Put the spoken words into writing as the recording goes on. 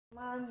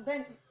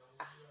bẹ́ẹ̀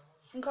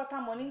nǹkan tá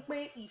mọ̀ ní pé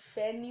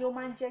ìfẹ́ ni ó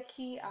máa ń jẹ́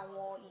kí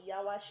àwọn ìyá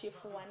wa ṣe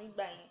fún wa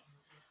nígbà yẹn.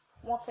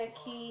 Wọ́n fẹ́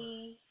kí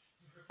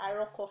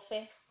àrọ́kọ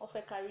fẹ́, wọ́n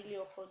fẹ́ kárí ilé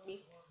ọkọ gbé.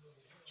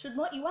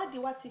 Ṣùgbọ́n ìwádìí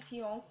wa ti fi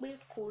hàn pé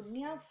kò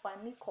ní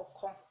àǹfààní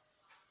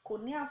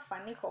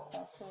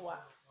kankan fún wa.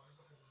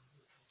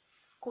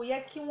 Kò yẹ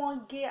kí wọ́n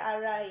gé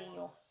ara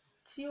èèyàn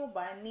tí ò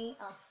bá ní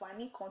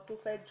àǹfààní kan tó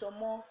fẹ́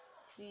jọmọ́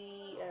ti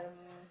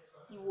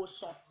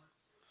ìwòsàn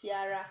ti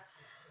ara.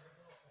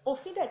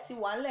 Òfin dẹ̀ ti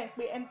wà ńlẹ̀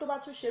pé ẹni tó bá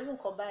tún ṣerú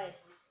nǹkan báyìí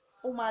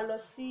ó máa lọ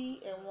sí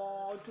ẹ̀wọ̀n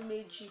ọdún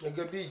 2.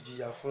 Gẹ́gẹ́ bí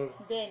ìjìyà fún.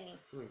 Bẹ́ẹ̀ni,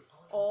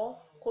 or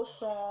kó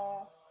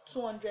san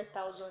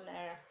 200,000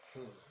 naira.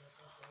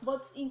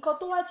 But nǹkan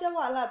tó wá jẹ́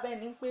wàhálà bẹ́ẹ̀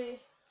ni pé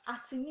a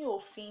ti ní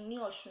òfin ní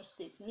Osun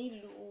State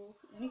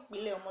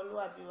nípínlẹ̀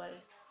ọmọlúwàbí wa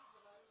yìí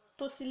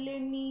tó ti lé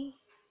ní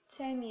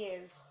 10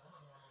 years.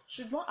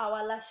 Ṣùgbọ́n àwa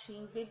la ṣì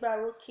ń gbégbá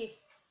rókè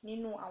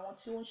nínú àwọn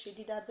tí ó ń ṣe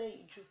dídábẹ́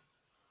yìí jù.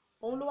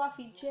 Òun ló wá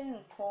fi jẹ́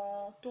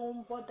nǹkan tó ń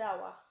bọ́dà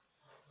wa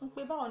ń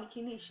pé báwo ni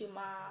kíní ṣe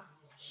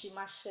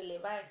máa ṣẹlẹ̀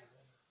báyìí.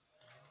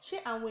 Ṣé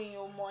àwọn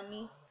èèyàn mọ̀ ni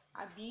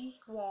àbí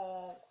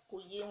wọn kò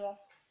yé wọn?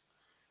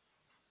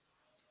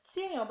 Tí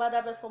èèyàn bá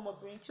dábẹ́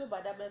fọmọbìnrin tí ò bá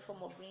dábẹ́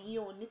fọmọbìnrin yìí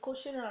ò ní kó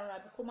ṣèrànràn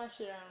àbí kó má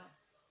ṣèrànràn.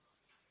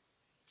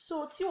 So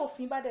tí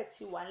òfin bá dẹ̀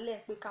ti wà ńlẹ̀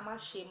pé ká má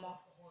ṣe mọ́,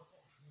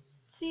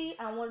 tí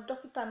àwọn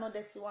dókítà náà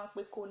dẹ̀ ti wá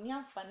pé kò ní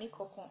àǹfààní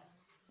kankan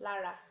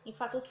lára,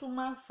 ìfà tó tún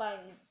máa ń fa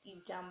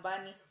ìjàmbá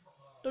ni.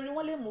 Torí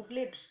wọ́n lè mú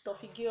blade tó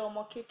fi gé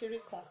ọmọ kékeré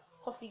kan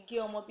kó fi gé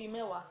ọmọ bíi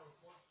 10.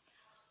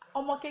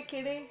 Ọmọ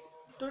kékeré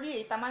torí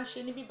èyí tá máa ń ṣe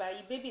níbí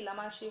báyìí bébì la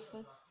máa ń ṣe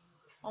fún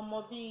ọmọ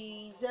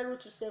bíi 0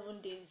 to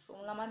 7 days,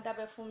 òun la máa ń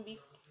dábẹ́ fún bí.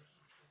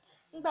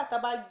 Nígbà tá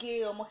bá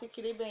gé ọmọ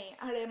kékeré bẹ́ẹ̀ yẹn,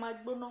 ara ẹ̀ máa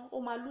gbóná, ó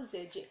máa lose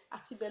ẹ̀jẹ̀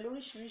àti bẹ́ẹ̀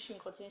lóríṣiríṣi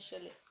nǹkan tí ń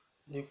ṣẹlẹ̀.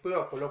 Ni pé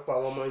ọ̀pọ̀lọpọ̀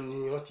àwọn ọmọ ni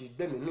wọ́n ti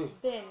gbẹ́mìí mì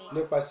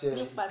nípasẹ̀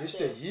nípasẹ̀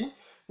ìgbésẹ̀ yìí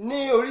ní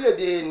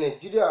orílẹ̀-èdè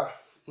Nàìjíríà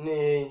ní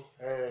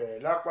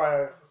lápá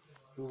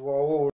ìwọ̀ oòrùn.